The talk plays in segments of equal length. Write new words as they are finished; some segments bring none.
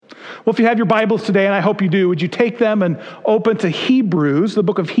Well, if you have your Bibles today, and I hope you do, would you take them and open to Hebrews, the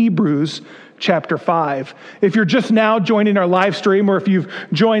book of Hebrews, chapter 5. If you're just now joining our live stream, or if you've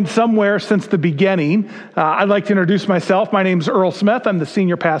joined somewhere since the beginning, I'd like to introduce myself. My name's Earl Smith. I'm the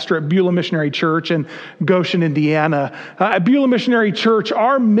senior pastor at Beulah Missionary Church in Goshen, Indiana. At Beulah Missionary Church,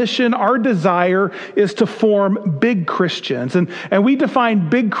 our mission, our desire is to form big Christians. And we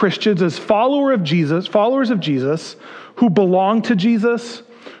define big Christians as followers of Jesus, who belong to Jesus,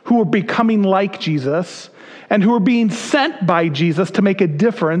 who are becoming like Jesus, and who are being sent by Jesus to make a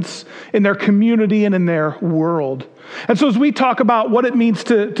difference in their community and in their world. And so as we talk about what it means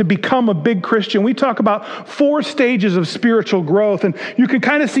to become a big Christian, we talk about 4 stages of spiritual growth, and you can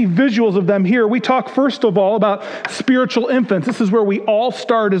kind of see visuals of them here. We talk first of all about spiritual infants. This is where we all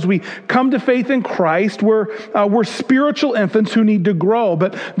start as we come to faith in Christ. We're spiritual infants who need to grow,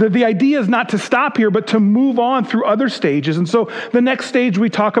 but the idea is not to stop here, but to move on through other stages. And so the next stage we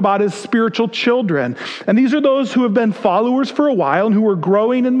talk about is spiritual children. And these are those who have been followers for a while and who are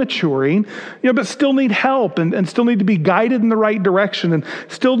growing and maturing, but still need help and still need to be guided in the right direction and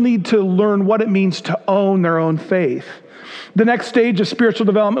still need to learn what it means to own their own faith. The next stage of spiritual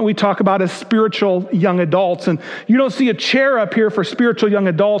development we talk about is spiritual young adults. And you don't see a chair up here for spiritual young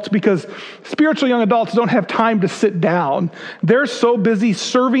adults because spiritual young adults don't have time to sit down. They're so busy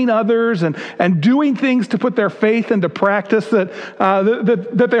serving others and doing things to put their faith into practice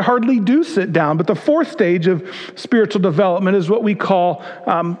that they hardly do sit down. But the 4th stage of spiritual development is what we call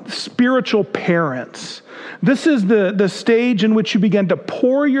spiritual parents. This is the stage in which you begin to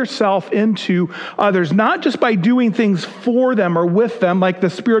pour yourself into others, not just by doing things for them or with them like the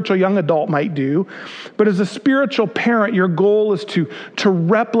spiritual young adult might do, but as a spiritual parent, your goal is to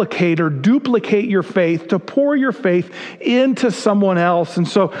replicate or duplicate your faith, to pour your faith into someone else. And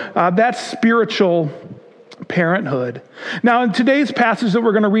so that's spiritual parenthood. Now, in today's passage that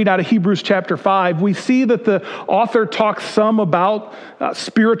we're going to read out of Hebrews chapter 5, we see that the author talks some about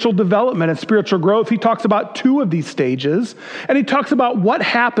spiritual development and spiritual growth. He talks about 2 of these stages, and he talks about what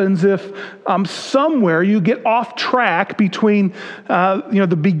happens if somewhere you get off track between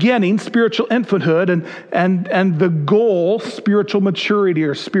the beginning, spiritual infanthood, and the goal, spiritual maturity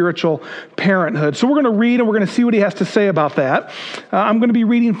or spiritual parenthood. So we're going to read and we're going to see what he has to say about that. I'm going to be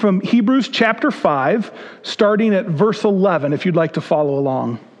reading from Hebrews chapter 5, starting at verse 11, if you'd like to follow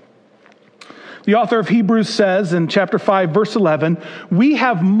along. The author of Hebrews says in chapter 5, verse 11, "We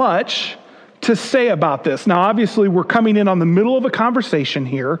have much to say about this." Now, obviously, we're coming in on the middle of a conversation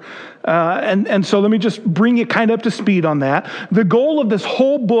here, and so let me just bring you kind of up to speed on that. The goal of this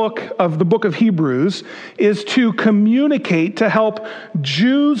whole book of the book of Hebrews is to communicate, to help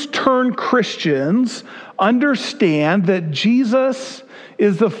Jews turn Christians understand that Jesus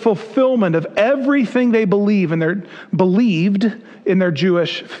is the fulfillment of everything they believed in their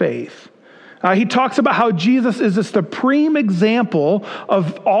Jewish faith. He talks about how Jesus is the supreme example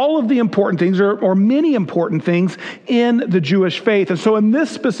of all of the important things, or many important things in the Jewish faith. And so in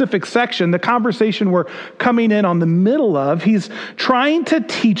this specific section, the conversation we're coming in on the middle of, he's trying to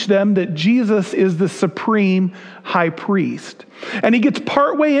teach them that Jesus is the supreme high priest. And he gets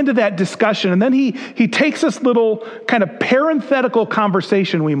partway into that discussion, and then he takes this little kind of parenthetical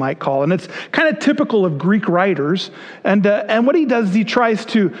conversation, we might call, and it's kind of typical of Greek writers. And what he does is he tries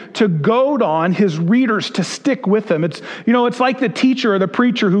to goad on his readers to stick with him. It's like the teacher or the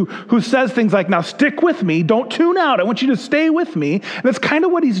preacher who says things like, "Now stick with me, don't tune out. I want you to stay with me." And that's kind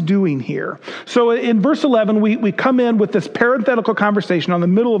of what he's doing here. So in verse 11, we come in with this parenthetical conversation on the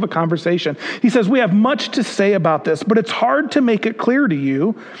middle of a conversation. He says, "We have much to say about this, but it's hard to make it clear to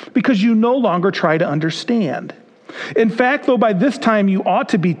you because you no longer try to understand. In fact, though by this time you ought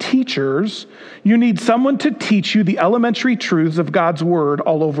to be teachers, you need someone to teach you the elementary truths of God's word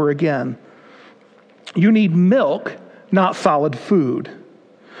all over again. You need milk, not solid food."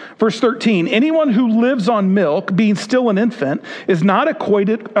 Verse 13, "Anyone who lives on milk, being still an infant, is not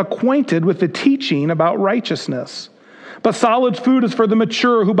acquainted with the teaching about righteousness. But solid food is for the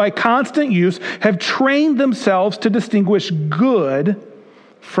mature, who by constant use have trained themselves to distinguish good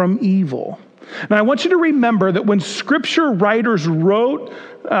from evil." Now, I want you to remember that when Scripture writers wrote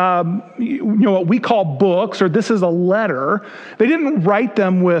what we call books, or this is a letter, they didn't write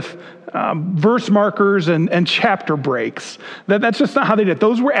them with verse markers and chapter breaks. That's just not how they did it.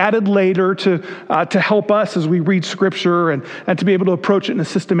 Those were added later to help us as we read Scripture and to be able to approach it in a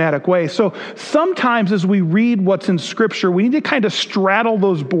systematic way. So sometimes as we read what's in Scripture, we need to kind of straddle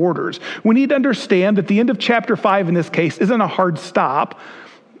those borders. We need to understand that the end of chapter 5 in this case isn't a hard stop.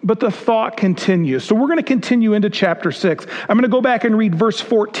 But the thought continues. So we're going to continue into chapter 6. I'm going to go back and read verse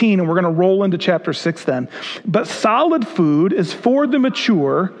 14, and we're going to roll into chapter 6 then. But solid food is for the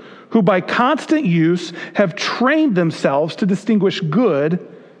mature, who by constant use have trained themselves to distinguish good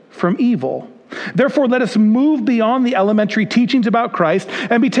from evil. Therefore, let us move beyond the elementary teachings about Christ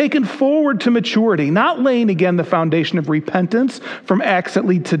and be taken forward to maturity, not laying again the foundation of repentance from acts that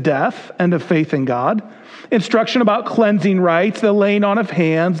lead to death and of faith in God, instruction about cleansing rites, the laying on of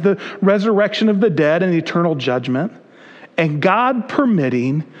hands, the resurrection of the dead, and eternal judgment. And God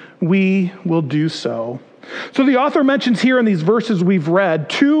permitting, we will do so. So the author mentions here in these verses we've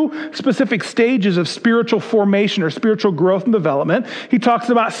read two specific stages of spiritual formation or spiritual growth and development. He talks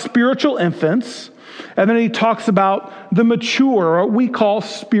about spiritual infants, and then he talks about the mature, or what we call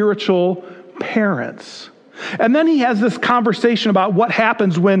spiritual parents. And then he has this conversation about what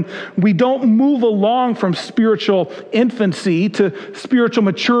happens when we don't move along from spiritual infancy to spiritual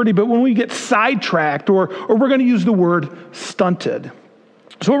maturity, but when we get sidetracked, or we're going to use the word stunted.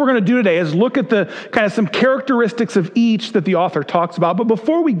 So what we're going to do today is look at the kind of some characteristics of each that the author talks about. But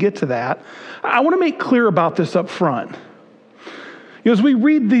before we get to that, I want to make clear about this up front. As we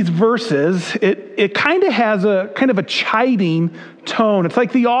read these verses, it kind of has a kind of a chiding tone. It's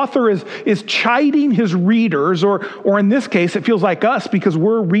like the author is chiding his readers, or in this case, it feels like us because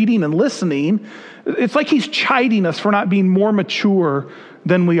we're reading and listening. It's like he's chiding us for not being more mature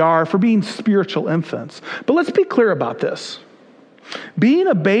than we are, for being spiritual infants. But let's be clear about this. Being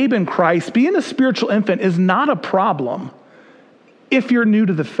a babe in Christ, being a spiritual infant is not a problem if you're new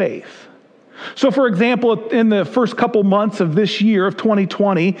to the faith. So for example, in the first couple months of this year of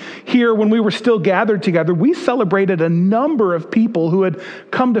 2020, here when we were still gathered together, we celebrated a number of people who had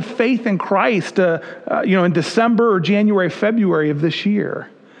come to faith in Christ in December or January, February of this year.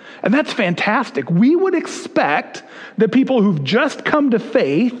 And that's fantastic. We would expect that people who've just come to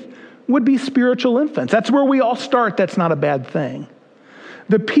faith would be spiritual infants. That's where we all start. That's not a bad thing.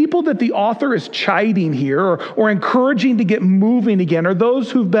 The people that the author is chiding here or encouraging to get moving again are those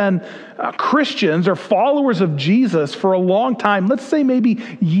who've been Christians or followers of Jesus for a long time, let's say maybe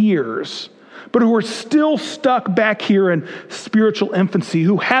years, but who are still stuck back here in spiritual infancy,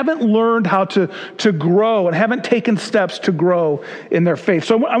 who haven't learned how to grow and haven't taken steps to grow in their faith.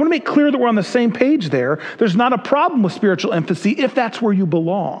 So I want to make clear that we're on the same page there. There's not a problem with spiritual infancy if that's where you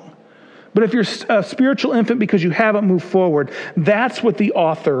belong. But if you're a spiritual infant because you haven't moved forward, that's what the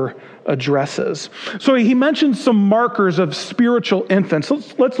author addresses. So he mentions some markers of spiritual infants.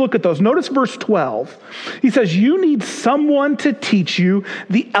 Let's look at those. Notice verse 12. He says, you need someone to teach you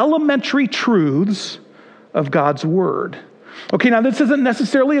the elementary truths of God's word. Okay, now this isn't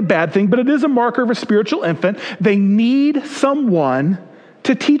necessarily a bad thing, but it is a marker of a spiritual infant. They need someone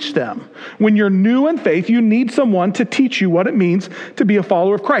to teach them. When you're new in faith, you need someone to teach you what it means to be a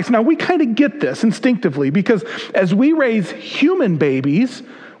follower of Christ. Now, we kind of get this instinctively because as we raise human babies,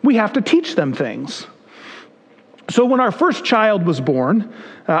 we have to teach them things. So when our first child was born,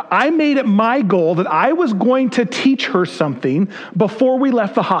 I made it my goal that I was going to teach her something before we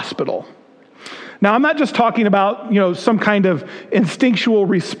left the hospital. Now, I'm not just talking about, some kind of instinctual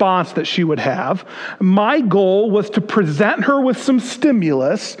response that she would have. My goal was to present her with some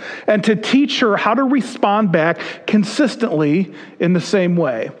stimulus and to teach her how to respond back consistently in the same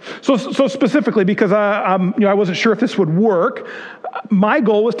way. So specifically, because I wasn't sure if this would work, my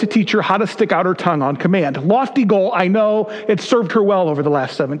goal was to teach her how to stick out her tongue on command. Lofty goal, I know. It served her well over the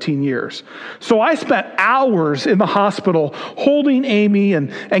last 17 years. So I spent hours in the hospital holding Amy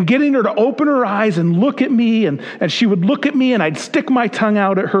and getting her to open her eyes and look at me, and she would look at me, and I'd stick my tongue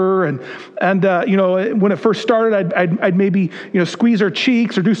out at her, and when it first started, I'd maybe squeeze her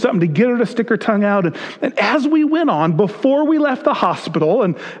cheeks or do something to get her to stick her tongue out, and as we went on, before we left the hospital,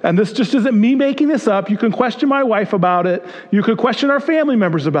 and this just isn't me making this up, you can question my wife about it, you could question our family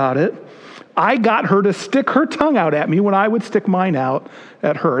members about it, I got her to stick her tongue out at me when I would stick mine out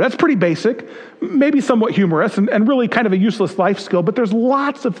at her. That's pretty basic, maybe somewhat humorous, and really kind of a useless life skill, but there's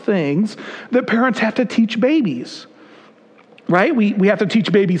lots of things that parents have to teach babies, right? We have to teach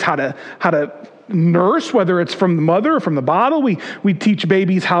babies how to nurse, whether it's from the mother or from the bottle. We teach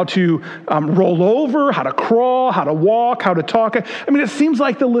babies how to roll over, how to crawl, how to walk, how to talk. I mean, it seems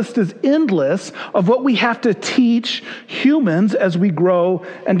like the list is endless of what we have to teach humans as we grow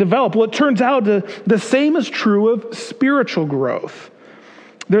and develop. Well, it turns out the same is true of spiritual growth.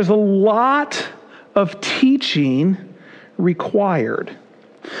 There's a lot of teaching required.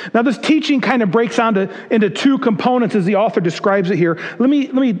 Now, this teaching kind of breaks down into two components as the author describes it here. Let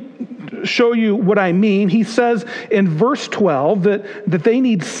me show you what I mean. He says in verse 12 that they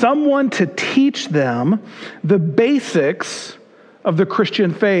need someone to teach them the basics of the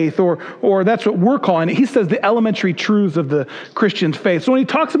Christian faith, or that's what we're calling it. He says the elementary truths of the Christian faith. So when he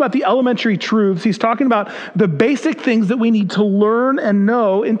talks about the elementary truths, he's talking about the basic things that we need to learn and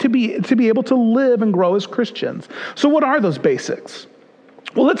know and to be able to live and grow as Christians. So what are those basics?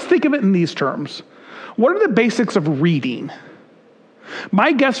 Well, let's think of it in these terms. What are the basics of reading?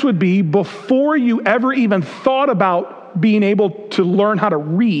 My guess would be before you ever even thought about being able to learn how to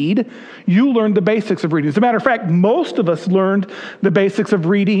read, you learned the basics of reading. As a matter of fact, most of us learned the basics of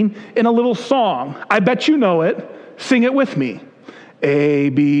reading in a little song. I bet you know it. Sing it with me. A,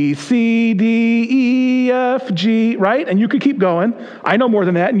 B, C, D, E, F, G, right? And you could keep going. I know more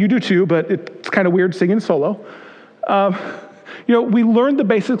than that, and you do too, but it's kind of weird singing solo. We learned the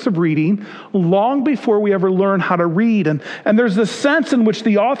basics of reading long before we ever learned how to read. And there's this sense in which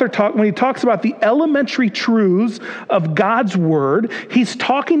the author when he talks about the elementary truths of God's word, he's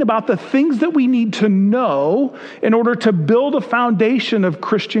talking about the things that we need to know in order to build a foundation of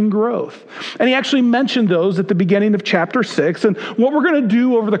Christian growth. And he actually mentioned those at the beginning of chapter 6. And what we're going to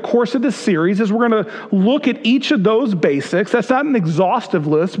do over the course of this series is we're going to look at each of those basics. That's not an exhaustive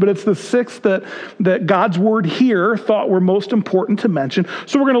list, but it's the 6 that God's word here thought were most important to mention.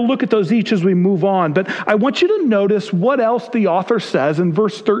 So we're going to look at those each as we move on. But I want you to notice what else the author says in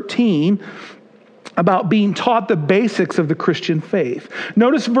verse 13 about being taught the basics of the Christian faith.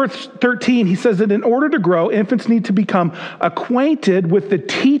 Notice verse 13, he says that in order to grow, infants need to become acquainted with the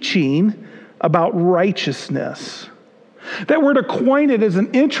teaching about righteousness. That word acquainted is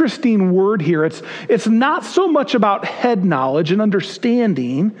an interesting word here. It's not so much about head knowledge and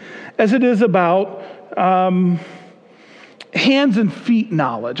understanding as it is about hands and feet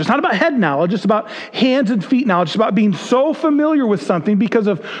knowledge. It's not about head knowledge. It's about hands and feet knowledge. It's about being so familiar with something because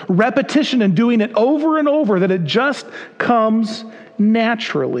of repetition and doing it over and over that it just comes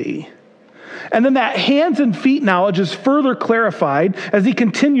naturally. And then that hands and feet knowledge is further clarified as he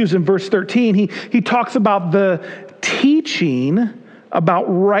continues in verse 13. He talks about the teaching about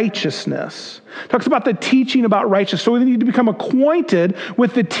righteousness. Talks about the teaching about righteousness. So we need to become acquainted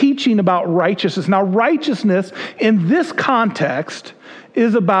with the teaching about righteousness. Now, righteousness in this context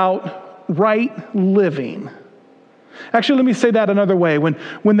is about right living. Actually, let me say that another way. When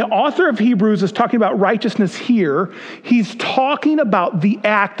the author of Hebrews is talking about righteousness here, he's talking about the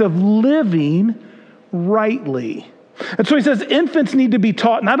act of living rightly. And so he says infants need to be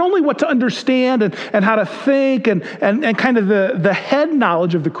taught not only what to understand and how to think and kind of the head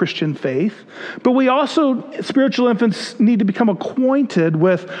knowledge of the Christian faith, but spiritual infants need to become acquainted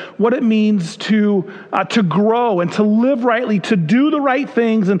with what it means to grow and to live rightly, to do the right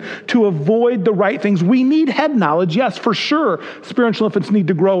things and to avoid the right things. We need head knowledge. Yes, for sure, spiritual infants need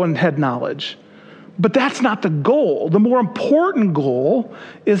to grow in head knowledge. But that's not the goal. The more important goal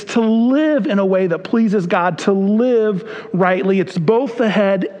is to live in a way that pleases God, to live rightly. It's both the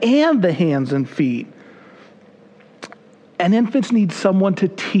head and the hands and feet. And infants need someone to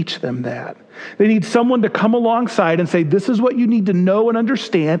teach them that. They need someone to come alongside and say, this is what you need to know and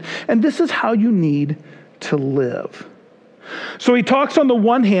understand, and this is how you need to live. So he talks on the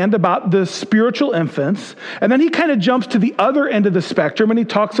one hand about the spiritual infants, and then he kind of jumps to the other end of the spectrum and he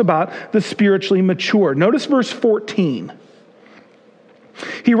talks about the spiritually mature. Notice verse 14.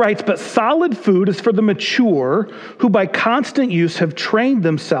 He writes, but solid food is for the mature who by constant use have trained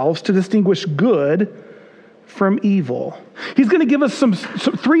themselves to distinguish good from evil. He's going to give us some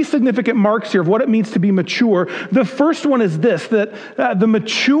 3 significant marks here of what it means to be mature. The first one is this, that the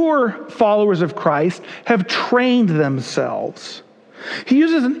mature followers of Christ have trained themselves. He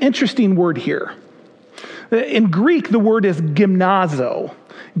uses an interesting word here. In Greek, the word is gymnazo.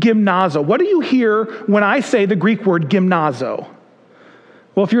 Gymnazo. What do you hear when I say the Greek word gymnazo?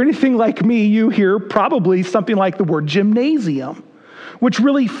 Well, if you're anything like me, you hear probably something like the word gymnasium, which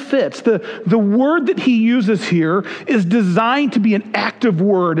really fits. The word that he uses here is designed to be an active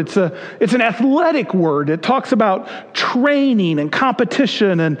word. It's an athletic word. It talks about training and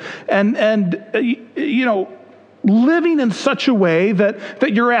competition and living in such a way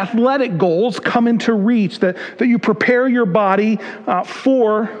that your athletic goals come into reach, that you prepare your body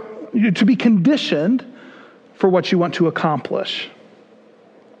to be conditioned for what you want to accomplish.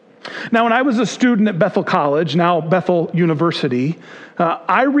 Now, when I was a student at Bethel College, now Bethel University,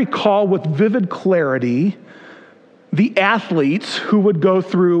 I recall with vivid clarity the athletes who would go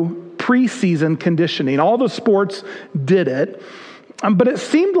through preseason conditioning. All the sports did it. But it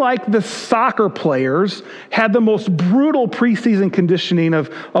seemed like the soccer players had the most brutal preseason conditioning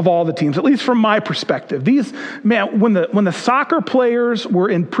of all the teams, at least from my perspective. When the soccer players were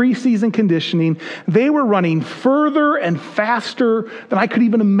in preseason conditioning, they were running further and faster than I could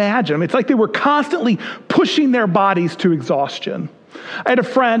even imagine. I mean, it's like they were constantly pushing their bodies to exhaustion. I had a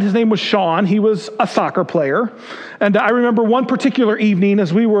friend, his name was Sean. He was a soccer player. And I remember one particular evening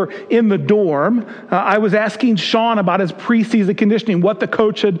as we were in the dorm, I was asking Sean about his preseason conditioning, what the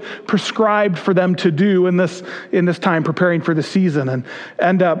coach had prescribed for them to do in this time preparing for the season.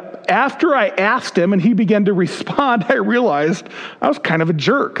 And after I asked him and he began to respond, I realized I was kind of a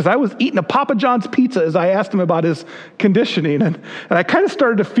jerk because I was eating a Papa John's pizza as I asked him about his conditioning. And I kind of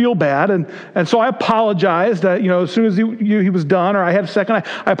started to feel bad. And so I apologized, as soon as he was done or I had a second,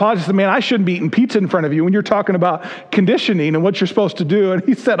 I apologized. I said, man, I shouldn't be eating pizza in front of you when you're talking about conditioning and what you're supposed to do. And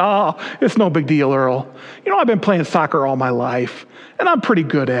he said, it's no big deal, Earl. I've been playing soccer all my life, and I'm pretty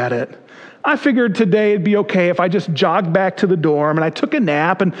good at it. I figured today it'd be okay if I just jogged back to the dorm and I took a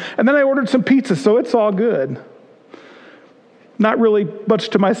nap, and then I ordered some pizza, so it's all good. Not really much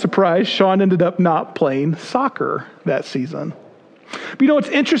to my surprise, Sean ended up not playing soccer that season. But it's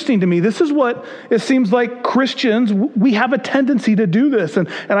interesting to me. This is what it seems like Christians, we have a tendency to do this. And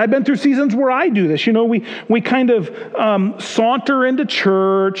I've been through seasons where I do this. We kind of saunter into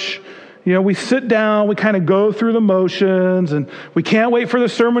church. We sit down, we kind of go through the motions, and we can't wait for the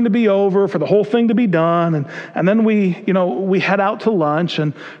sermon to be over, for the whole thing to be done. And then we head out to lunch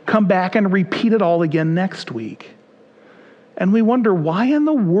and come back and repeat it all again next week. And we wonder, why in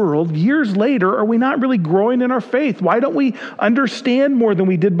the world, years later, are we not really growing in our faith? Why don't we understand more than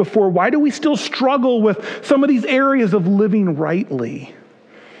we did before? Why do we still struggle with some of these areas of living rightly?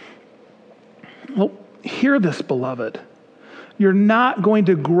 Well, hear this, beloved. You're not going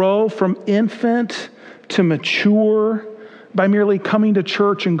to grow from infant to mature by merely coming to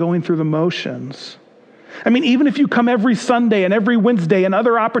church and going through the motions. I mean, even if you come every Sunday and every Wednesday and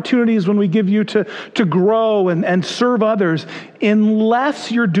other opportunities when we give you to grow and serve others,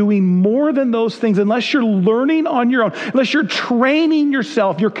 unless you're doing more than those things, unless you're learning on your own, unless you're training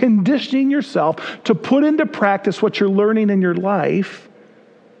yourself, you're conditioning yourself to put into practice what you're learning in your life,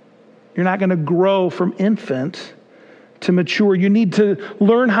 you're not going to grow from infant to mature. You need to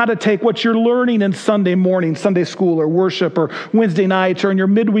learn how to take what you're learning in Sunday morning, Sunday school or worship or Wednesday nights or in your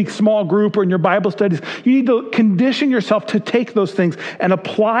midweek small group or in your Bible studies. You need to condition yourself to take those things and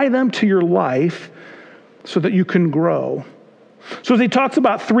apply them to your life so that you can grow. So as he talks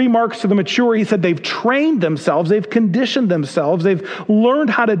about 3 marks to the mature, he said they've trained themselves, they've conditioned themselves, they've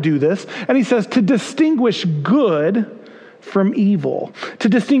learned how to do this. And he says to distinguish good from evil. To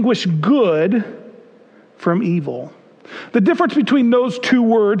distinguish good from evil. The difference between those two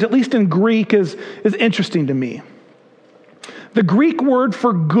words, at least in Greek, is interesting to me. The Greek word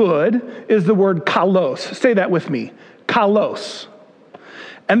for good is the word kalos. Say that with me. Kalos.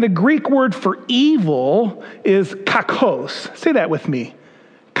 And the Greek word for evil is kakos. Say that with me.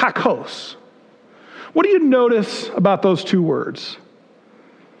 Kakos. What do you notice about those two words?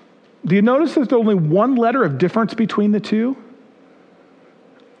 Do you notice that there's only one letter of difference between the two?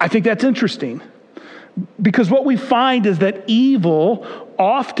 I think that's interesting. Because what we find is that evil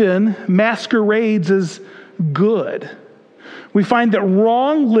often masquerades as good. We find that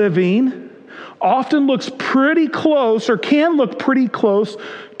wrong living often looks pretty close or can look pretty close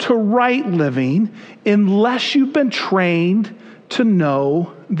to right living unless you've been trained to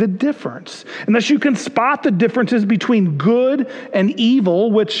know the difference. Unless you can spot the differences between good and evil,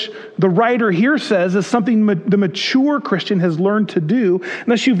 which the writer here says is something the mature Christian has learned to do.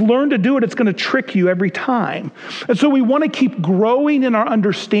 Unless you've learned to do it, it's going to trick you every time. And so we want to keep growing in our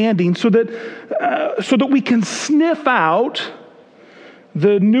understanding so that we can sniff out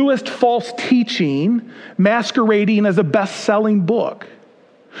the newest false teaching masquerading as a best-selling book.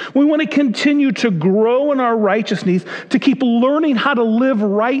 We want to continue to grow in our righteousness, to keep learning how to live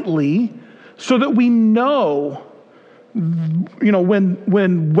rightly so that we know,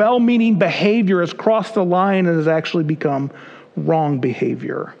 when well-meaning behavior has crossed the line and has actually become wrong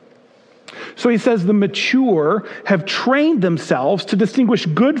behavior. So he says the mature have trained themselves to distinguish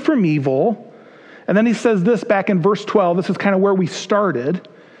good from evil. And then he says this back in verse 12. This is kind of where we started.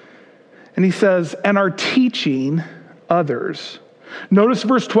 And he says, and are teaching others. Notice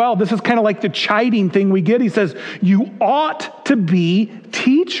verse 12. This is kind of like the chiding thing we get. He says, you ought to be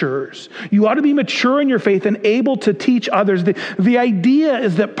teachers. You ought to be mature in your faith and able to teach others. The idea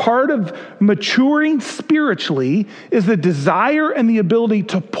is that part of maturing spiritually is the desire and the ability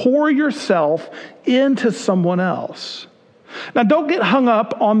to pour yourself into someone else. Now, don't get hung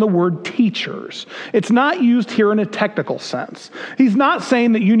up on the word teachers. It's not used here in a technical sense. He's not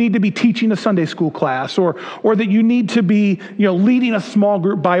saying that you need to be teaching a Sunday school class or that you need to be, leading a small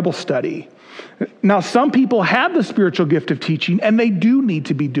group Bible study. Now, some people have the spiritual gift of teaching, and they do need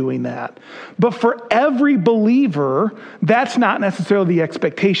to be doing that. But for every believer, that's not necessarily the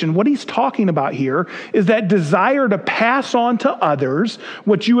expectation. What he's talking about here is that desire to pass on to others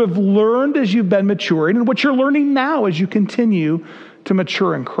what you have learned as you've been maturing and what you're learning now as you continue to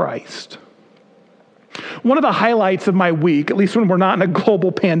mature in Christ. One of the highlights of my week, at least when we're not in a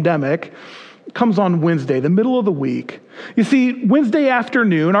global pandemic, comes on Wednesday, the middle of the week. You see, Wednesday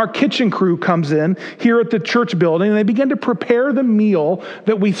afternoon, our kitchen crew comes in here at the church building, and they begin to prepare the meal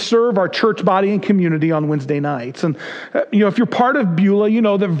that we serve our church body and community on Wednesday nights. And, if you're part of Beulah, you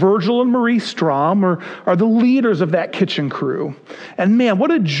know that Virgil and Marie Strom are the leaders of that kitchen crew. And man, what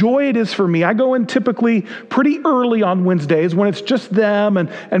a joy it is for me. I go in typically pretty early on Wednesdays when it's just them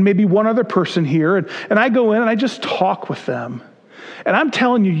and maybe one other person here. And I go in and I just talk with them. And I'm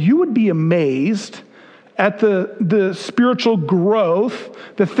telling you, you would be amazed at the spiritual growth,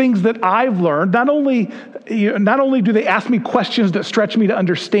 the things that I've learned. Not only do they ask me questions that stretch me to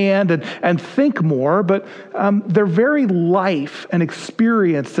understand and think more, but their very life and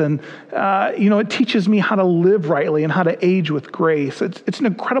experience, and it teaches me how to live rightly and how to age with grace. It's an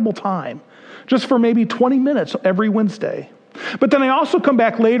incredible time, just for maybe 20 minutes every Wednesday. But then I also come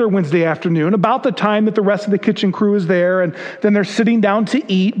back later Wednesday afternoon, about the time that the rest of the kitchen crew is there, and then they're sitting down to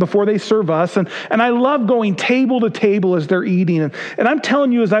eat before they serve us. And I love going table to table as they're eating. And I'm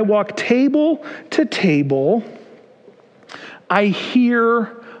telling you, as I walk table to table, I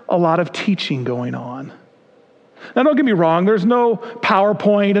hear a lot of teaching going on. Now, don't get me wrong. There's no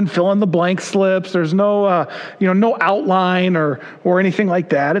PowerPoint and fill in the blank slips. There's no, no outline or anything like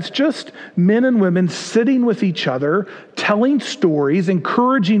that. It's just men and women sitting with each other, telling stories,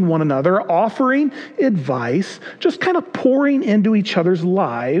 encouraging one another, offering advice, just kind of pouring into each other's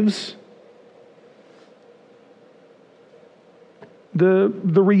lives the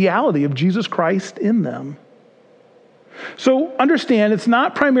reality of Jesus Christ in them. So understand, it's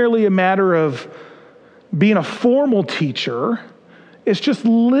not primarily a matter of being a formal teacher. It's just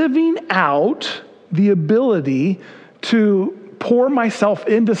living out the ability to pour myself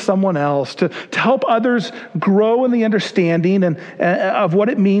into someone else, to help others grow in the understanding and of what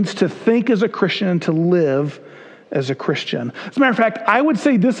it means to think as a Christian and to live as a Christian. As a matter of fact, I would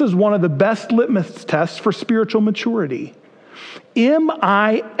say this is one of the best litmus tests for spiritual maturity. Am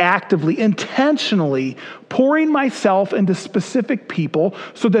I actively, intentionally pouring myself into specific people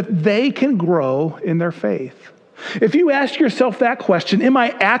so that they can grow in their faith? If you ask yourself that question, am I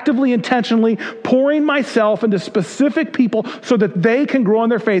actively, intentionally pouring myself into specific people so that they can grow in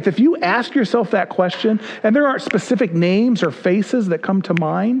their faith? If you ask yourself that question, and there aren't specific names or faces that come to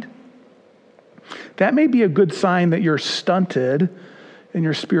mind, that may be a good sign that you're stunted in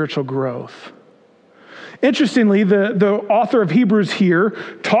your spiritual growth. Interestingly, the author of Hebrews here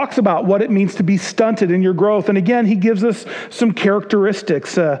talks about what it means to be stunted in your growth. And again, he gives us some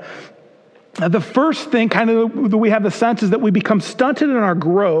characteristics. The first thing kind of that we have the sense is that we become stunted in our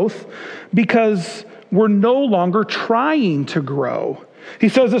growth because we're no longer trying to grow. He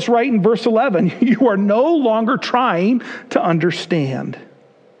says this right in verse 11. You are no longer trying to understand.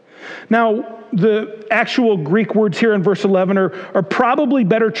 Now, the actual Greek words here in verse 11 are probably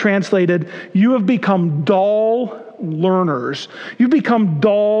better translated, you have become dull learners. You've become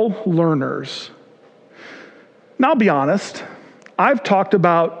dull learners. Now, I'll be honest. I've talked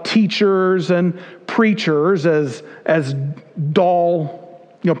about teachers and preachers as dull,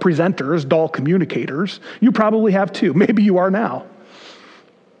 presenters, dull communicators. You probably have too. Maybe you are now.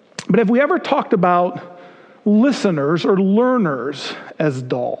 But have we ever talked about listeners or learners as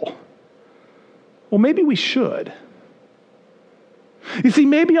dull? Well, maybe we should. You see,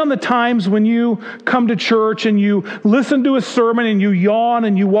 maybe on the times when you come to church and you listen to a sermon and you yawn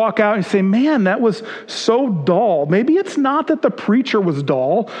and you walk out and say, man, that was so dull. Maybe it's not that the preacher was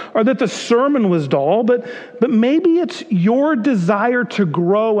dull or that the sermon was dull, but maybe it's your desire to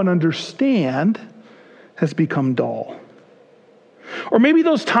grow and understand has become dull. Or maybe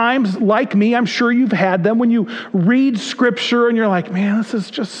those times, like me, I'm sure you've had them, when you read Scripture and you're like, man, this is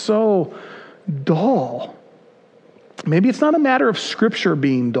just so dull. Maybe it's not a matter of Scripture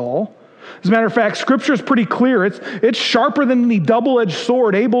being dull. As a matter of fact, Scripture is pretty clear. It's sharper than any double-edged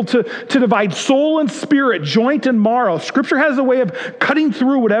sword, able to divide soul and spirit, joint and marrow. Scripture has a way of cutting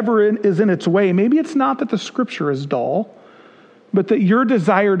through whatever is in its way. Maybe it's not that the Scripture is dull, but that your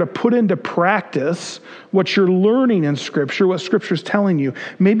desire to put into practice what you're learning in Scripture, what Scripture's telling you,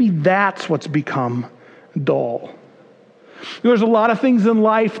 maybe that's what's become dull. There's a lot of things in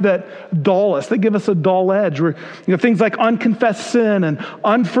life that dull us, that give us a dull edge. Things like unconfessed sin and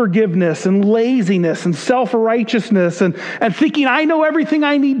unforgiveness and laziness and self-righteousness and thinking I know everything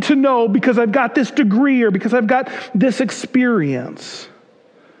I need to know because I've got this degree or because I've got this experience.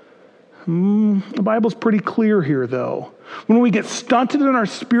 The Bible's pretty clear here, though. When we get stunted in our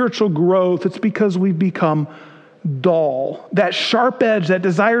spiritual growth, it's because we've become dull. That sharp edge, that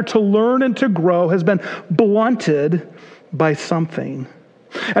desire to learn and to grow has been blunted by something.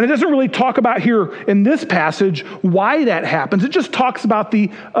 And it doesn't really talk about here in this passage why that happens. It just talks about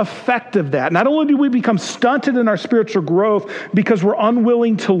the effect of that. Not only do we become stunted in our spiritual growth because we're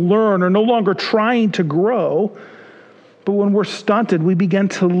unwilling to learn or no longer trying to grow, but when we're stunted, we begin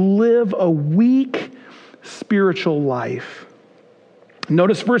to live a weak spiritual life.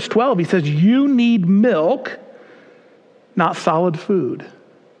 Notice verse 12. He says, you need milk, not solid food.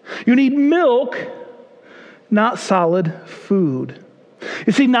 You need milk, not solid food.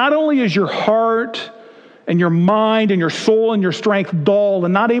 You see, not only is your heart and your mind and your soul and your strength dull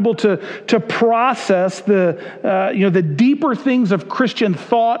and not able to process the deeper things of Christian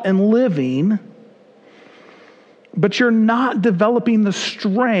thought and living, but you're not developing the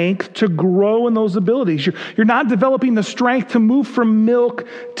strength to grow in those abilities. You're not developing the strength to move from milk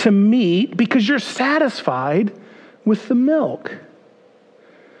to meat because you're satisfied with the milk.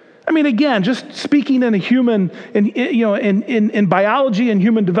 I mean, again, just speaking in a human, in biology and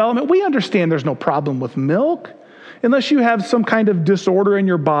human development, we understand there's no problem with milk. Unless you have some kind of disorder in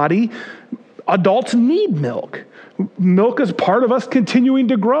your body, adults need milk. Milk is part of us continuing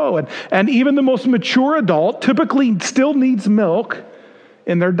to grow. And even the most mature adult typically still needs milk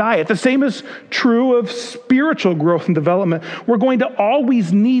in their diet. The same is true of spiritual growth and development. We're going to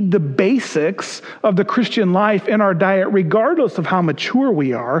always need the basics of the Christian life in our diet, regardless of how mature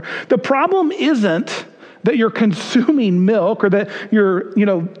we are. The problem isn't that you're consuming milk or that you're,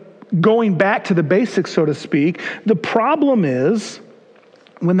 going back to the basics, so to speak. The problem is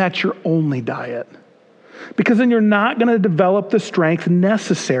when that's your only diet. Because then you're not going to develop the strength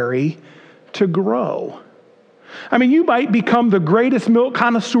necessary to grow. I mean, you might become the greatest milk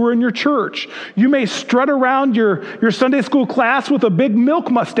connoisseur in your church. You may strut around your Sunday school class with a big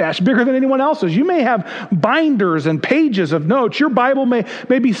milk mustache, bigger than anyone else's. You may have binders and pages of notes. Your Bible may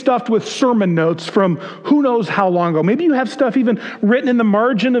be stuffed with sermon notes from who knows how long ago. Maybe you have stuff even written in the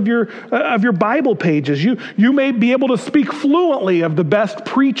margin of your Bible pages. You may be able to speak fluently of the best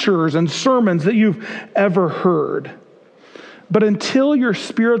preachers and sermons that you've ever heard. But until your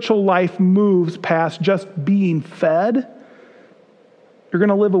spiritual life moves past just being fed, you're going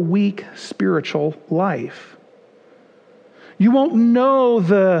to live a weak spiritual life. You won't know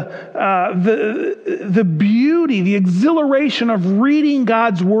the beauty, the exhilaration of reading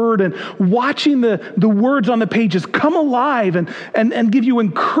God's word and watching the words on the pages come alive and give you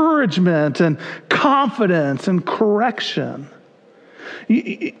encouragement and confidence and correction.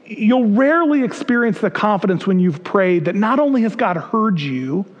 You'll rarely experience the confidence when you've prayed that not only has God heard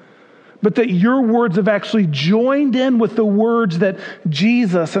you, but that your words have actually joined in with the words that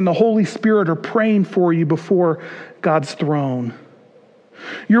Jesus and the Holy Spirit are praying for you before God's throne.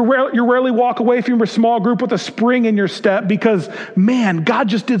 You rarely walk away from your small group with a spring in your step because, man, God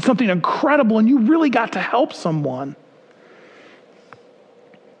just did something incredible and you really got to help someone.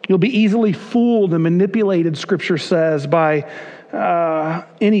 You'll be easily fooled and manipulated, Scripture says, by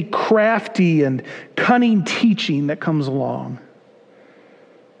any crafty and cunning teaching that comes along.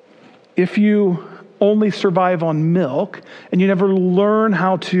 If you only survive on milk and you never learn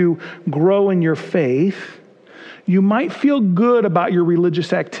how to grow in your faith, you might feel good about your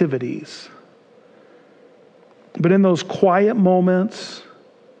religious activities. But in those quiet moments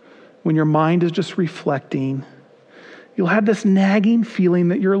when your mind is just reflecting, you'll have this nagging feeling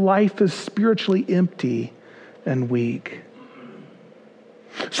that your life is spiritually empty and weak.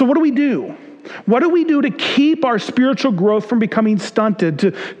 So what do we do? What do we do to keep our spiritual growth from becoming stunted,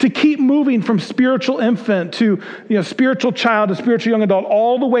 to keep moving from spiritual infant to spiritual child to spiritual young adult,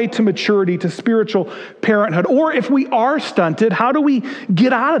 all the way to maturity, to spiritual parenthood? Or if we are stunted, how do we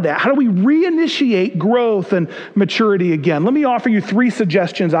get out of that? How do we reinitiate growth and maturity again? Let me offer you 3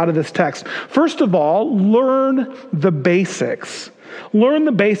 suggestions out of this text. First of all, learn the basics. Learn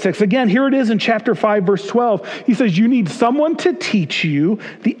the basics. Again, here it is in chapter 5, verse 12. He says, you need someone to teach you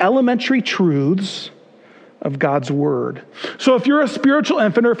the elementary truths of God's word. So if you're a spiritual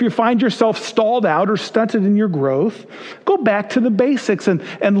infant, or if you find yourself stalled out or stunted in your growth, go back to the basics and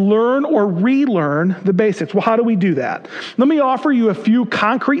learn or relearn the basics. Well, how do we do that? Let me offer you a few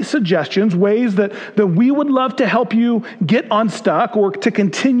concrete suggestions, ways that we would love to help you get unstuck or to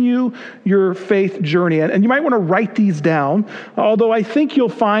continue your faith journey. And you might want to write these down, although I think you'll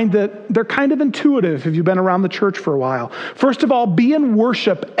find that they're kind of intuitive if you've been around the church for a while. First of all, be in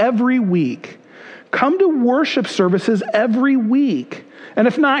worship every week. Come to worship services every week. And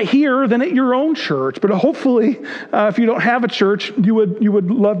if not here, then at your own church. But hopefully, if you don't have a church, you would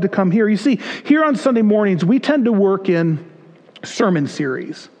love to come here. You see, here on Sunday mornings, we tend to work in sermon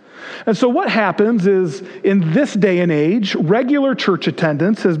series. And so what happens is, in this day and age, regular church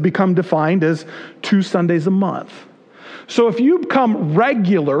attendance has become defined as 2 Sundays a month. So if you become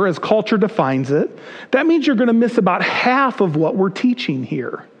regular, as culture defines it, that means you're going to miss about half of what we're teaching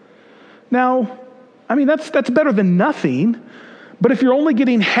here. Now, I mean, that's better than nothing. But if you're only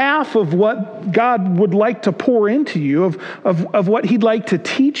getting half of what God would like to pour into you, of what he'd like to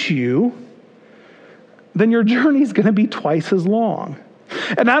teach you, then your journey is going to be twice as long.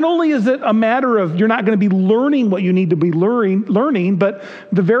 And not only is it a matter of you're not going to be learning what you need to be learning, but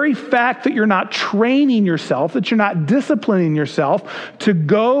the very fact that you're not training yourself, that you're not disciplining yourself to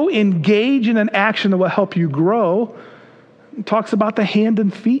go engage in an action that will help you grow, talks about the hand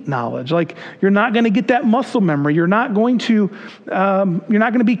and feet knowledge. Like, you're not going to get that muscle memory. You're not going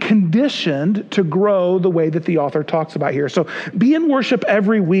to be conditioned to grow the way that the author talks about here. So be in worship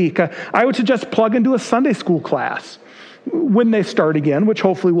every week. I would suggest plug into a Sunday school class when they start again, which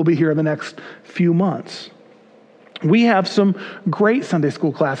hopefully will be here in the next few months. We have some great Sunday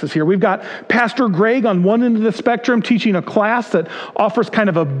school classes here. We've got Pastor Greg on one end of the spectrum teaching a class that offers kind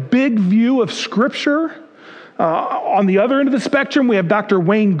of a big view of Scripture. On the other end of the spectrum, we have Dr.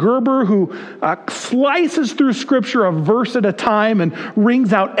 Wayne Gerber, who slices through Scripture a verse at a time and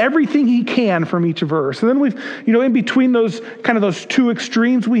wrings out everything he can from each verse. And then we've, in between those two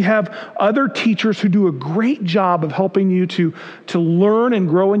extremes, we have other teachers who do a great job of helping you to learn and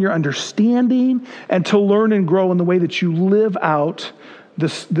grow in your understanding, and to learn and grow in the way that you live out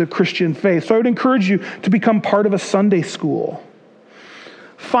the Christian faith. So I would encourage you to become part of a Sunday school.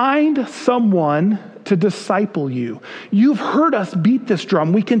 Find someone to disciple you. You've heard us beat this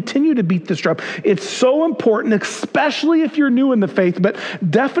drum. We continue to beat this drum. It's so important, especially if you're new in the faith, but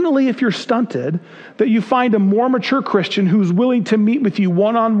definitely if you're stunted, that you find a more mature Christian who's willing to meet with you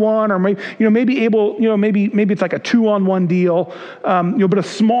one-on-one, or maybe it's like a 2-on-1 deal, but a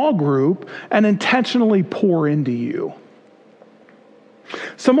small group, and intentionally pour into you.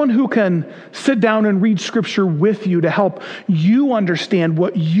 Someone who can sit down and read Scripture with you to help you understand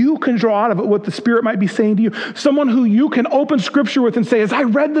what you can draw out of it, what the Spirit might be saying to you. Someone who you can open Scripture with and say, as I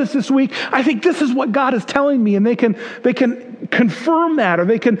read this week, I think this is what God is telling me. And they can confirm that, or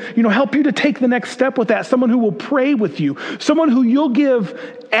they can help you to take the next step with that. Someone who will pray with you. Someone who you'll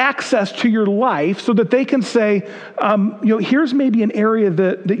give access to your life so that they can say, here's maybe an area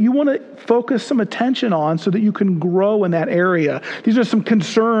that you want to focus some attention on so that you can grow in that area. These are some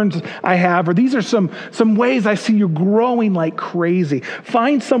concerns I have, or these are some ways I see you growing like crazy.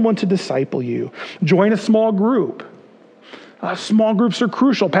 Find someone to disciple you. Join a small group. Small groups are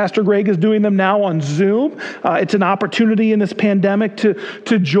crucial. Pastor Greg is doing them now on Zoom. It's an opportunity in this pandemic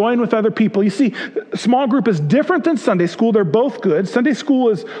to join with other people. You see, small group is different than Sunday school. They're both good. Sunday school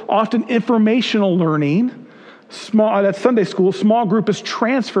is often informational learning. That's Sunday school. Small group is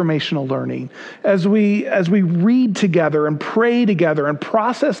transformational learning. As we read together and pray together and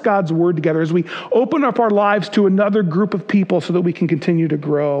process God's word together, as we open up our lives to another group of people so that we can continue to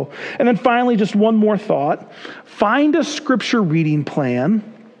grow. And then finally, just one more thought. Find a Scripture reading plan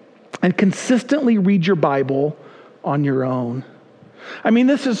and consistently read your Bible on your own. I mean,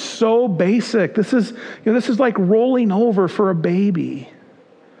 this is so basic. This is like rolling over for a baby.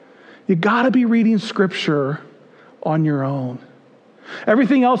 You got to be reading Scripture on your own.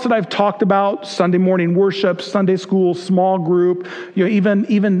 Everything else that I've talked about, Sunday morning worship, Sunday school, small group,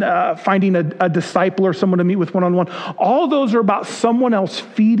 even finding a disciple or someone to meet with one-on-one, all those are about someone else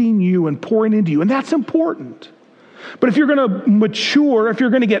feeding you and pouring into you, and that's important. But if you're going to mature, if you're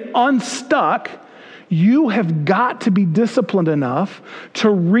going to get unstuck, you have got to be disciplined enough to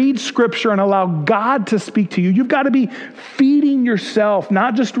read Scripture and allow God to speak to you. You've got to be feeding yourself,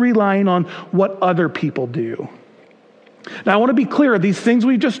 not just relying on what other people do. Now, I want to be clear, these things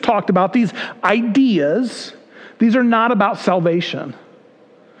we've just talked about, these ideas, these are not about salvation.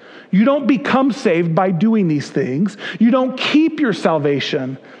 You don't become saved by doing these things. You don't keep your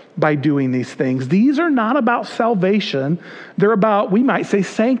salvation by doing these things. These are not about salvation. They're about, we might say,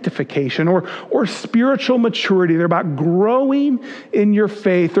 sanctification or spiritual maturity. They're about growing in your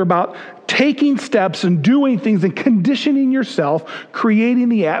faith. They're about taking steps and doing things and conditioning yourself, creating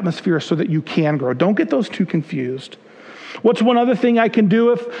the atmosphere so that you can grow. Don't get those two confused. What's one other thing I can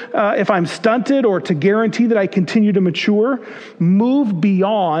do if I'm stunted or to guarantee that I continue to mature? Move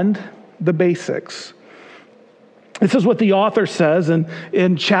beyond the basics. This is what the author says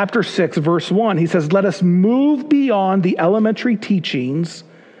in chapter 6, verse 1. He says, let us move beyond the elementary teachings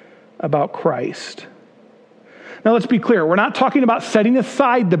about Christ. Now, let's be clear. We're not talking about setting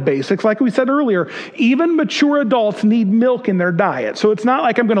aside the basics. Like we said earlier, even mature adults need milk in their diet. So it's not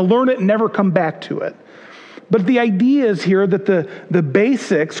like I'm going to learn it and never come back to it. But the idea is here that the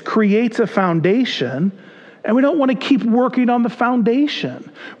basics creates a foundation, and we don't want to keep working on the foundation.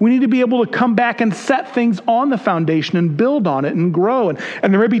 We need to be able to come back and set things on the foundation and build on it and grow. And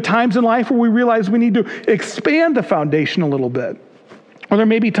there may be times in life where we realize we need to expand the foundation a little bit. Or there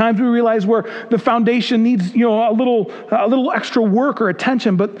may be times we realize where the foundation needs, a little extra work or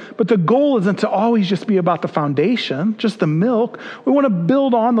attention, but the goal isn't to always just be about the foundation, just the milk. We want to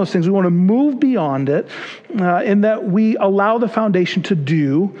build on those things. We want to move beyond it in that we allow the foundation to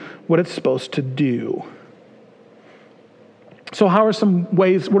do what it's supposed to do. So what are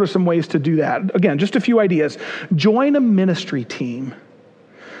some ways to do that? Again, just a few ideas. Join a ministry team.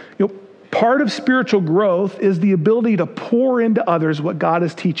 Part of spiritual growth is the ability to pour into others what God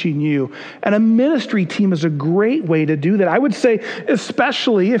is teaching you. And a ministry team is a great way to do that. I would say,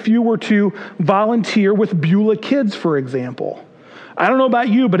 especially if you were to volunteer with Beulah Kids, for example. I don't know about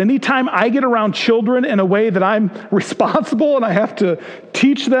you, but anytime I get around children in a way that I'm responsible and I have to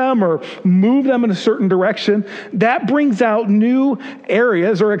teach them or move them in a certain direction, that brings out new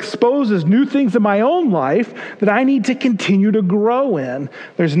areas or exposes new things in my own life that I need to continue to grow in.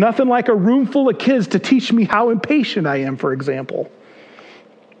 There's nothing like a room full of kids to teach me how impatient I am, for example.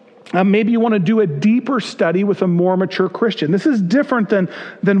 Maybe you want to do a deeper study with a more mature Christian. This is different than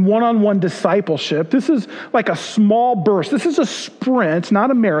one-on-one discipleship. This is like a small burst. This is a sprint,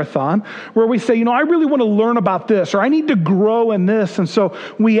 not a marathon, where we say, I really want to learn about this, or I need to grow in this. And so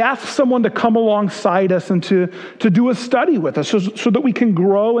we ask someone to come alongside us and to do a study with us so that we can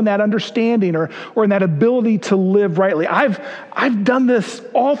grow in that understanding or in that ability to live rightly. I've done this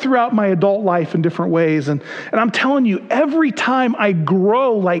all throughout my adult life in different ways. And I'm telling you, every time I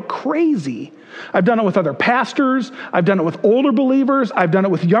grow like crazy. I've done it with other pastors. I've done it with older believers. I've done it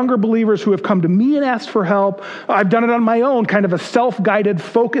with younger believers who have come to me and asked for help. I've done it on my own, kind of a self-guided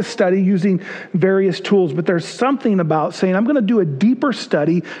focus study using various tools. But there's something about saying, I'm going to do a deeper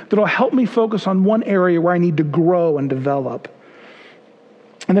study that'll help me focus on one area where I need to grow and develop.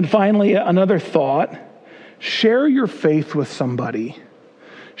 And then finally, another thought, share your faith with somebody.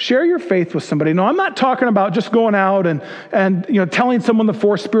 Share your faith with somebody. No, I'm not talking about just going out and telling someone the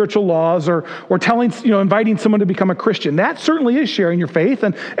 4 spiritual laws or inviting someone to become a Christian. That certainly is sharing your faith,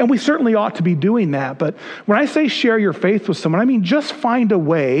 and we certainly ought to be doing that. But when I say share your faith with someone, I mean just find a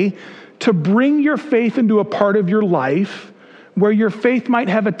way to bring your faith into a part of your life where your faith might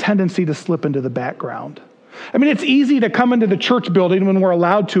have a tendency to slip into the background. I mean, it's easy to come into the church building when we're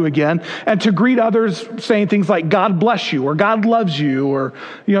allowed to again and to greet others saying things like, God bless you, or God loves you, or,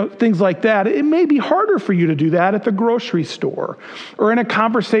 things like that. It may be harder for you to do that at the grocery store or in a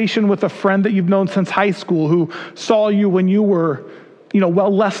conversation with a friend that you've known since high school who saw you when you were,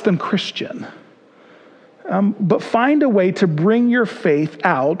 less than Christian. But find a way to bring your faith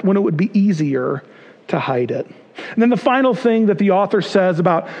out when it would be easier to hide it. And then the final thing that the author says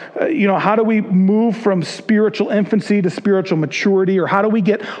about, how do we move from spiritual infancy to spiritual maturity, or how do we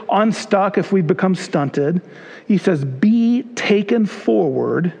get unstuck if we become stunted? He says, be taken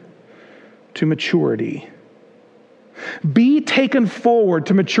forward to maturity. Be taken forward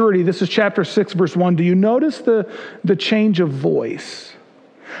to maturity. This is chapter 6, verse 1. Do you notice the change of voice?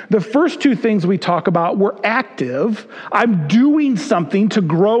 The first 2 things we talk about were active. I'm doing something to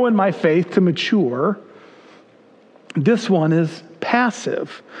grow in my faith, to mature. This one is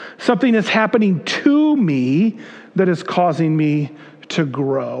passive. Something is happening to me that is causing me to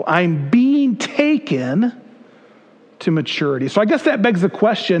grow. I'm being taken to maturity. So I guess that begs the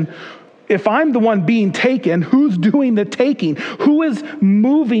question, if I'm the one being taken, who's doing the taking? Who is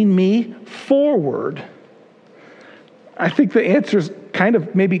moving me forward? I think the answer is kind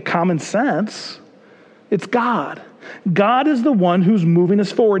of maybe common sense. It's God. God is the one who's moving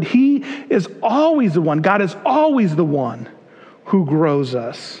us forward. He is always the one. God is always the one who grows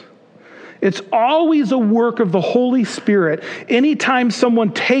us. It's always a work of the Holy Spirit anytime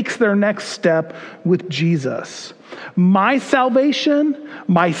someone takes their next step with Jesus. My salvation,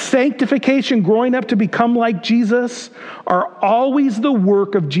 my sanctification, growing up to become like Jesus, are always the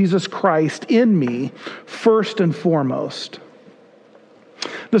work of Jesus Christ in me, first and foremost.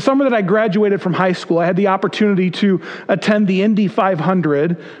 The summer that I graduated from high school, I had the opportunity to attend the Indy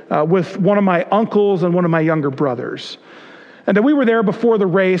 500 with one of my uncles and one of my younger brothers. And we were there before the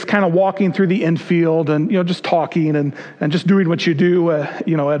race, kind of walking through the infield and, just talking and just doing what you do, at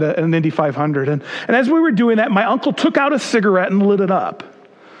an Indy 500. And as we were doing that, my uncle took out a cigarette and lit it up.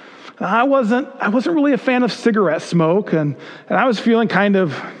 I wasn't really a fan of cigarette smoke, and I was feeling kind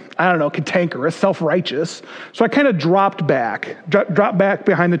of, cantankerous, self-righteous. So I kind of dropped back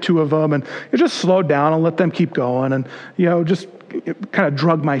behind the two of them and just slowed down and let them keep going and, just kind of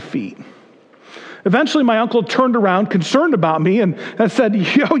drug my feet. Eventually, my uncle turned around, concerned about me, and said,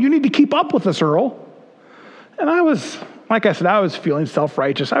 you need to keep up with us, Earl. And I was feeling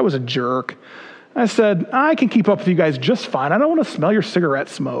self-righteous. I was a jerk. I said, I can keep up with you guys just fine. I don't want to smell your cigarette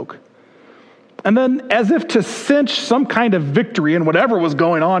smoke. And then, as if to cinch some kind of victory in whatever was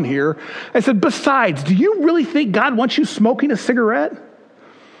going on here, I said, besides, do you really think God wants you smoking a cigarette?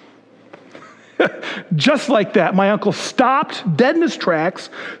 Just like that, my uncle stopped dead in his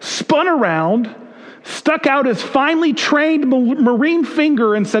tracks, spun around, stuck out his finely trained Marine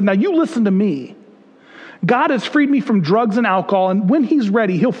finger and said, now you listen to me. God has freed me from drugs and alcohol, and when he's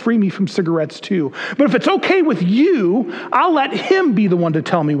ready, he'll free me from cigarettes too. But if it's okay with you, I'll let him be the one to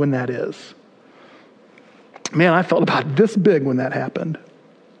tell me when that is. Man, I felt about this big when that happened.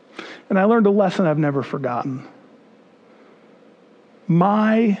 And I learned a lesson I've never forgotten.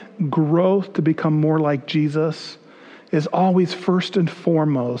 My growth to become more like Jesus is always first and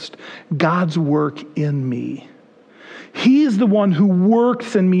foremost God's work in me. He is the one who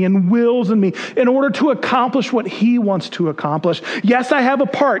works in me and wills in me in order to accomplish what he wants to accomplish. Yes, I have a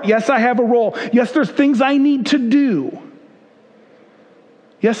part. Yes, I have a role. Yes, there's things I need to do.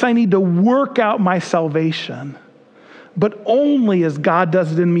 Yes, I need to work out my salvation, but only as God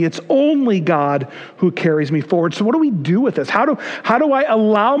does it in me. It's only God who carries me forward. So what do we do with this? How do I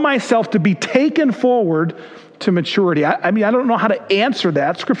allow myself to be taken forward to maturity? I don't know how to answer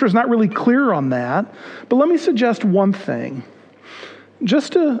that. Scripture is not really clear on that. But let me suggest one thing.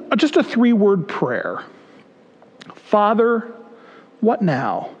 Just a 3-word prayer. Father, what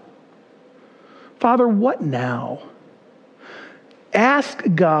now? Father, what now? Ask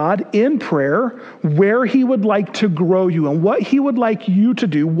God in prayer where he would like to grow you and what he would like you to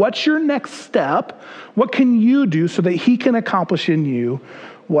do. What's your next step? What can you do so that he can accomplish in you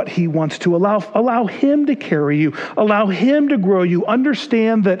what he wants to? Allow him to carry you. Allow him to grow you.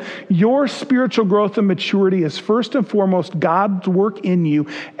 Understand that your spiritual growth and maturity is first and foremost God's work in you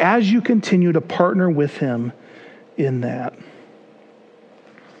as you continue to partner with him in that.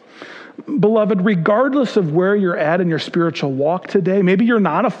 Beloved, regardless of where you're at in your spiritual walk today, maybe you're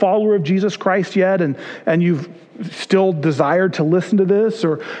not a follower of Jesus Christ yet and you've still desired to listen to this,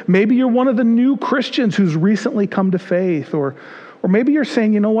 or maybe you're one of the new Christians who's recently come to faith, or maybe you're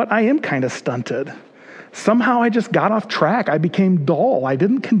saying, you know what, I am kind of stunted. Somehow I just got off track. I became dull. I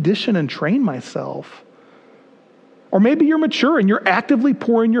didn't condition and train myself. Or maybe you're mature and you're actively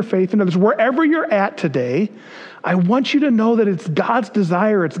pouring your faith into others. Wherever you're at today, I want you to know that it's God's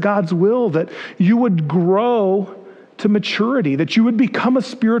desire, it's God's will that you would grow to maturity, that you would become a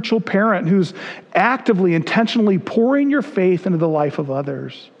spiritual parent who's actively, intentionally pouring your faith into the life of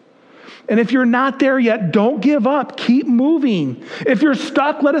others. And if you're not there yet, don't give up. Keep moving. If you're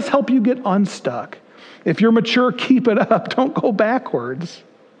stuck, let us help you get unstuck. If you're mature, keep it up. Don't go backwards.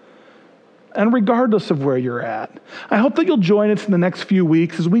 And regardless of where you're at, I hope that you'll join us in the next few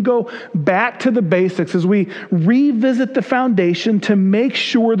weeks as we go back to the basics, as we revisit the foundation to make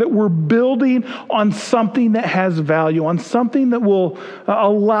sure that we're building on something that has value, on something that will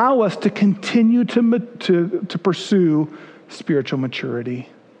allow us to continue to pursue spiritual maturity.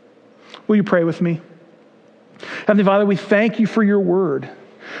 Will you pray with me? Heavenly Father, we thank you for your word.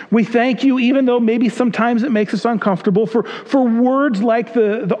 We thank you, even though maybe sometimes it makes us uncomfortable, for words like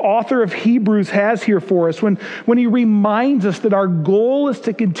the author of Hebrews has here for us when he reminds us that our goal is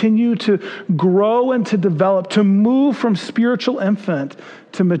to continue to grow and to develop, to move from spiritual infant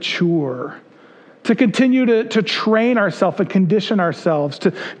to mature, to continue to train ourselves and condition ourselves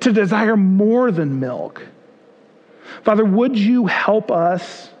to desire more than milk. Father, would you help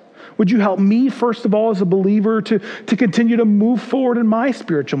us? Would you help me, first of all, as a believer, to continue to move forward in my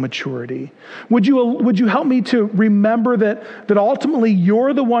spiritual maturity? Would you help me to remember that ultimately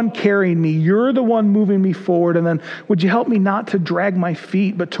you're the one carrying me, you're the one moving me forward, and then would you help me not to drag my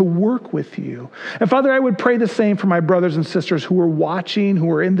feet, but to work with you? And Father, I would pray the same for my brothers and sisters who are watching, who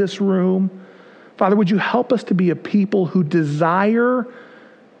are in this room. Father, would you help us to be a people who desire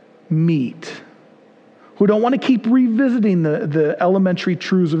meat, who don't want to keep revisiting the elementary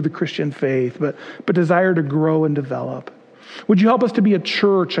truths of the Christian faith, but desire to grow and develop. Would you help us to be a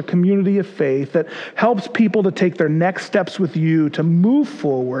church, a community of faith that helps people to take their next steps with you, to move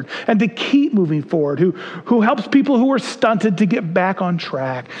forward and to keep moving forward, who helps people who are stunted to get back on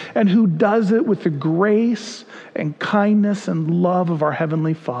track, and who does it with the grace and kindness and love of our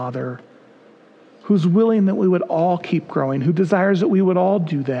Heavenly Father, who's willing that we would all keep growing, who desires that we would all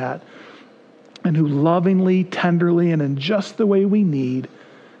do that, and who lovingly, tenderly, and in just the way we need,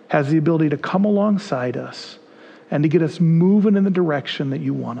 has the ability to come alongside us and to get us moving in the direction that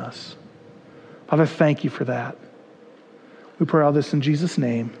you want us. Father, thank you for that. We pray all this in Jesus'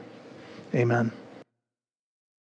 name. Amen.